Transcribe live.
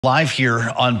Live here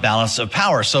on Balance of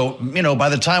Power. So, by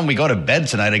the time we go to bed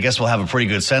tonight, I guess we'll have a pretty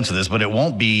good sense of this, but it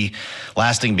won't be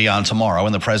lasting beyond tomorrow.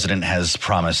 And the president has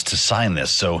promised to sign this.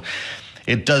 So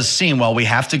it does seem, while we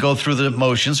have to go through the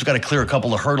motions, we've got to clear a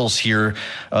couple of hurdles here.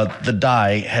 The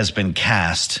die has been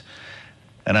cast.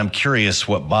 And I'm curious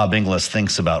what Bob Inglis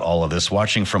thinks about all of this,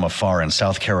 watching from afar in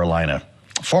South Carolina.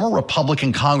 Former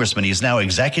Republican congressman, he's now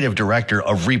executive director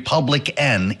of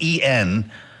republicEn,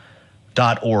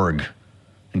 EN.org.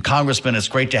 And Congressman, it's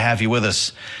great to have you with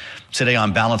us today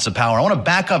on Balance of Power. I want to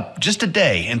back up just a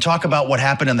day and talk about what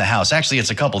happened in the House. Actually, it's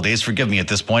a couple days. Forgive me at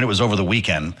this point. It was over the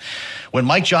weekend when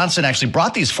Mike Johnson actually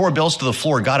brought these four bills to the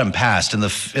floor, got them passed in the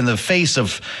face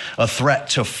of a threat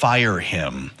to fire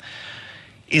him.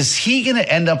 Is he going to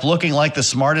end up looking like the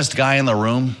smartest guy in the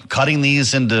room, cutting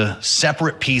these into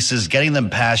separate pieces, getting them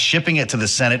passed, shipping it to the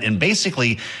Senate in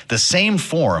basically the same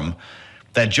form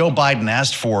that Joe Biden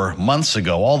asked for months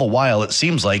ago? All the while, it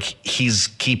seems like he's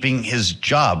keeping his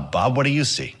job. Bob, what do you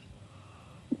see?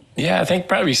 Yeah, I think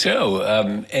probably so.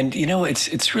 And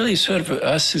it's really sort of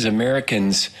us as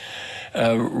Americans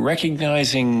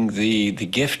recognizing the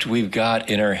gift we've got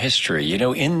in our history.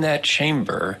 In that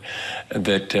chamber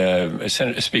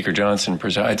that Speaker Johnson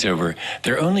presides over,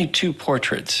 there are only two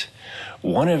portraits.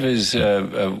 One of is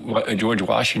George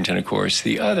Washington, of course.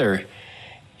 The other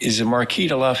is a Marquis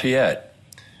de Lafayette,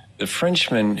 the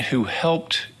Frenchman who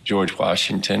helped George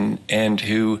Washington and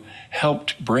who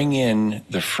helped bring in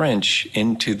the French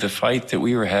into the fight that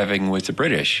we were having with the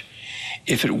British.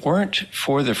 If it weren't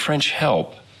for the French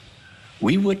help,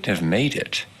 we wouldn't have made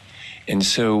it. And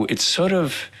so it's sort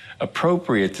of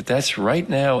appropriate that that's right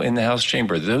now in the House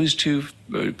chamber. Those two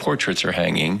portraits are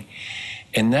hanging,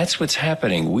 and that's what's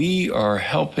happening. We are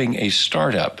helping a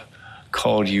startup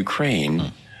called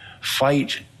Ukraine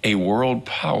fight a world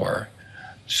power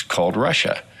called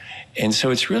Russia. And so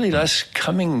it's really us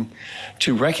coming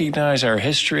to recognize our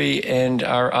history and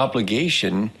our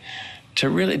obligation to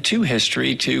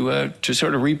history to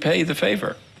sort of repay the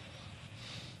favor.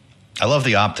 I love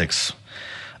the optics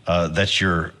that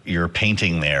you're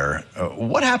painting there.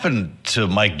 What happened to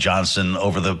Mike Johnson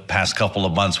over the past couple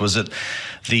of months? Was it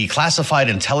the classified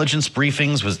intelligence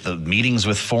briefings, was the meetings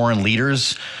with foreign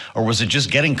leaders, or was it just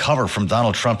getting cover from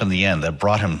Donald Trump in the end that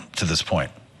brought him to this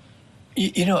point?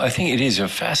 I think it is a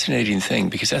fascinating thing,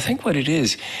 because I think what it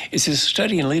is a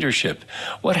study in leadership.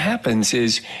 What happens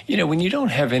is, when you don't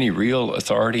have any real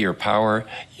authority or power,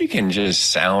 you can just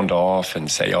sound off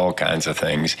and say all kinds of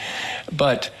things.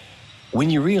 But when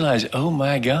you realize, oh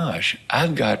my gosh,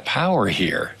 I've got power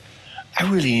here, I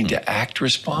really need to act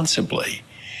responsibly.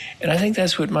 And I think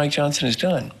that's what Mike Johnson has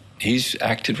done. He's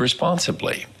acted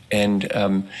responsibly. And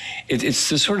it's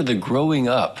the sort of the growing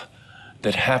up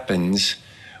that happens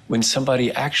when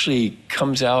somebody actually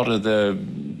comes out of the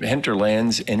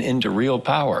hinterlands and into real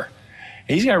power.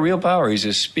 He's got real power. He's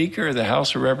a Speaker of the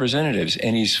House of Representatives,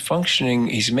 and he's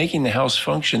making the House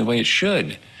function the way it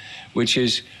should, which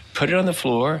is put it on the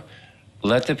floor,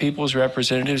 let the people's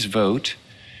representatives vote,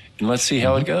 and let's see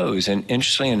how it goes. And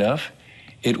interestingly enough,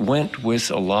 it went with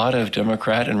a lot of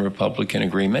Democrat and Republican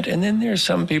agreement. And then there's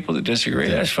some people that disagree.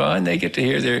 That's fine. We get to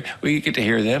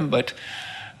hear them, but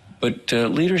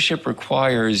leadership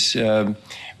requires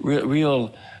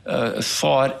real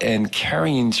thought and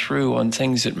carrying through on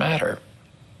things that matter.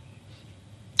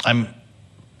 I'm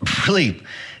really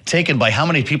taken by how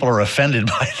many people are offended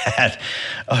by that.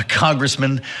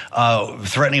 Congressman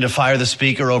threatening to fire the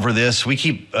speaker over this. We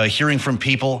keep hearing from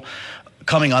people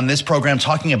coming on this program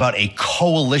talking about a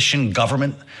coalition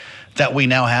government that we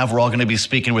now have. We're all going to be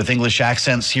speaking with English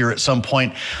accents here at some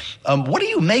point. What do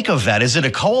you make of that? Is it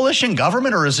a coalition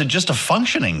government, or is it just a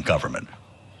functioning government?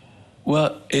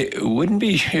 Well, it wouldn't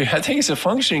be. I think it's a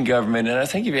functioning government. And I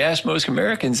think if you ask most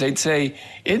Americans, they'd say,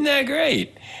 isn't that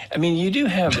great? I mean, you do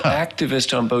have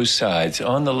activists on both sides,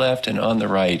 on the left and on the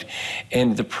right.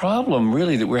 And the problem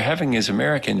really that we're having as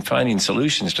Americans finding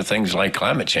solutions to things like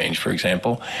climate change, for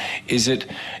example, is that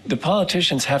the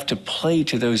politicians have to play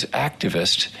to those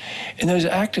activists. And those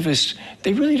activists,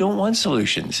 they really don't want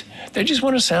solutions. They just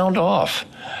want to sound off.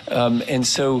 And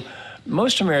so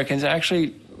most Americans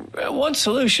actually want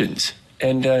solutions.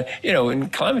 And, in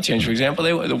climate change, for example,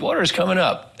 the water is coming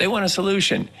up. They want a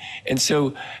solution. And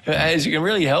so is it going to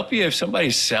really help you if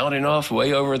somebody's sounding off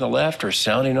way over on the left or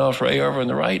sounding off way over on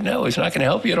the right? No, it's not going to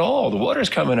help you at all. The water's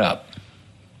coming up.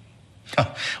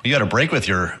 You got a break with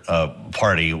your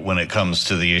party when it comes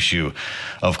to the issue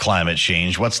of climate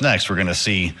change. What's next? We're going to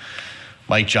see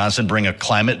Mike Johnson bring a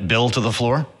climate bill to the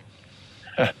floor?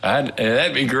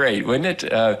 That'd be great, wouldn't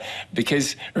it?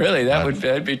 Because really,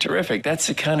 that'd be terrific. That's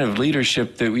the kind of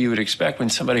leadership that we would expect when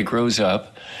somebody grows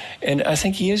up, and I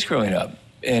think he is growing up.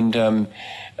 And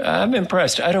I'm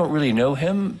impressed. I don't really know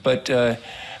him, but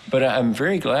I'm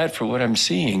very glad for what I'm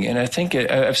seeing. And I think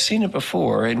I've seen it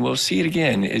before, and we'll see it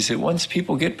again. Is that once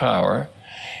people get power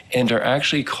and are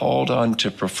actually called on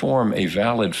to perform a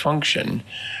valid function,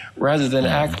 rather than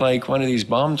act like one of these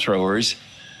bomb throwers.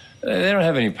 They don't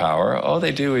have any power. All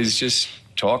they do is just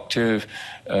talk to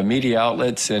media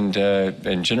outlets and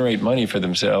generate money for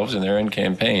themselves in their own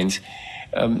campaigns.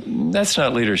 That's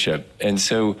not leadership. And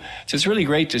so it's really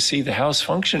great to see the House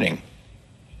functioning.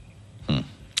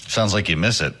 Sounds like you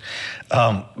miss it.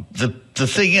 The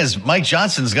thing is, Mike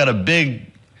Johnson's got a big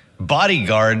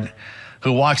bodyguard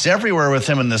who walks everywhere with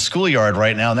him in the schoolyard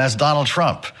right now, and that's Donald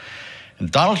Trump. And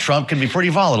Donald Trump can be pretty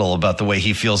volatile about the way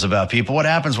he feels about people. What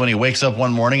happens when he wakes up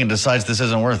one morning and decides this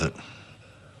isn't worth it?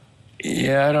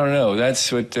 Yeah, I don't know.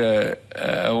 That's what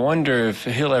I wonder if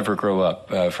he'll ever grow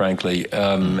up, frankly,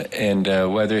 and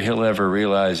whether he'll ever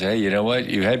realize, hey, you know what?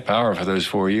 You had power for those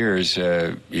 4 years.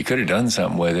 You could have done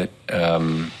something with it.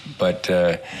 But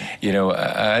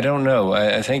I don't know.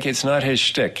 I think it's not his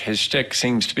shtick. His shtick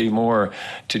seems to be more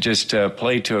to just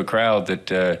play to a crowd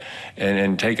that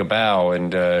and take a bow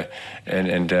and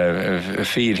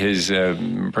feed his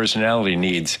personality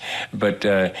needs. But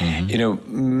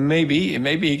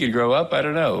maybe he could grow up. I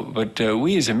don't know. But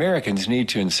we as Americans need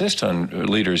to insist on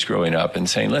leaders growing up and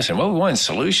saying, listen, we want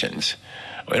solutions.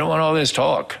 We don't want all this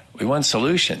talk. We want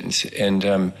solutions.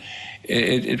 And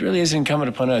it really is incumbent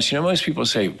upon us. Most people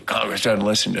say Congress doesn't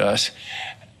listen to us.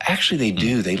 Actually, they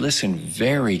do. They listen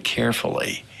very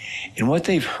carefully. And what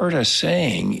they've heard us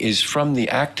saying is from the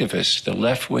activists, the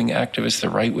left-wing activists, the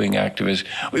right-wing activists,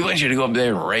 we want you to go up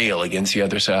there and rail against the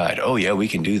other side. Oh, yeah, we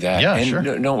can do that. Yeah, and sure.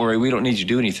 Don't worry, we don't need you to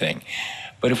do anything.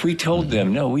 But if we told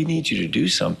them, no, we need you to do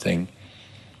something,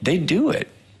 they'd do it.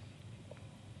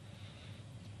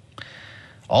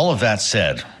 All of that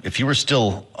said, if you were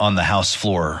still on the House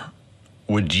floor,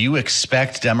 would you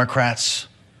expect Democrats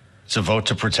to vote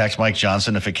to protect Mike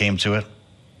Johnson if it came to it?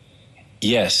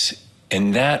 Yes,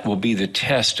 and that will be the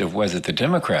test of whether the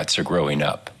Democrats are growing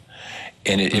up.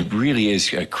 And it really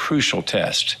is a crucial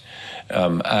test.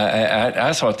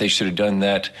 I thought they should have done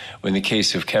that in the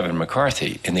case of Kevin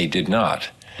McCarthy, and they did not.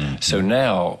 So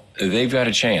now they've got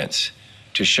a chance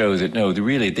to show that, no,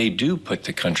 really, they do put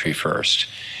the country first.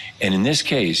 And in this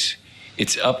case,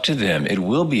 it's up to them. It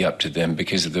will be up to them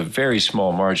because of the very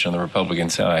small margin on the Republican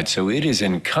side. So it is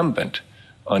incumbent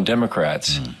on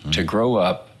Democrats to grow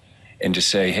up and to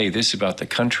say, hey, this is about the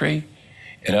country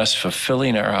and us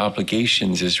fulfilling our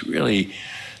obligations as really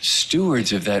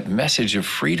stewards of that message of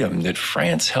freedom that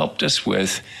France helped us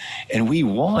with, and we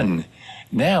won.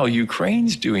 Now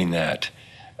Ukraine's doing that.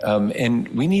 And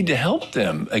we need to help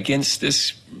them against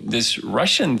this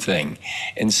Russian thing.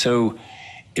 And so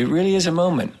it really is a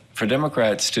moment for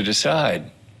Democrats to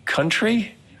decide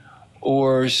country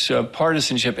or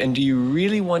partisanship. And do you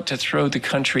really want to throw the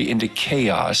country into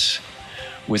chaos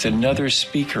with another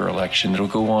speaker election that'll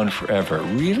go on forever?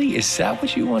 Really? Is that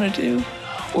what you want to do?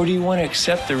 Or do you want to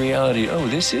accept the reality, oh,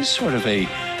 this is sort of a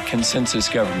consensus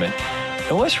government?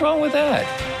 And what's wrong with that?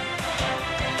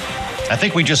 I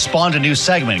think we just spawned a new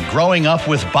segment, Growing Up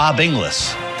with Bob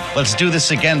Inglis. Let's do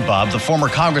this again, Bob. The former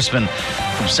congressman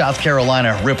from South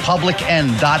Carolina,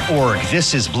 republicEn.org.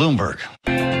 This is Bloomberg.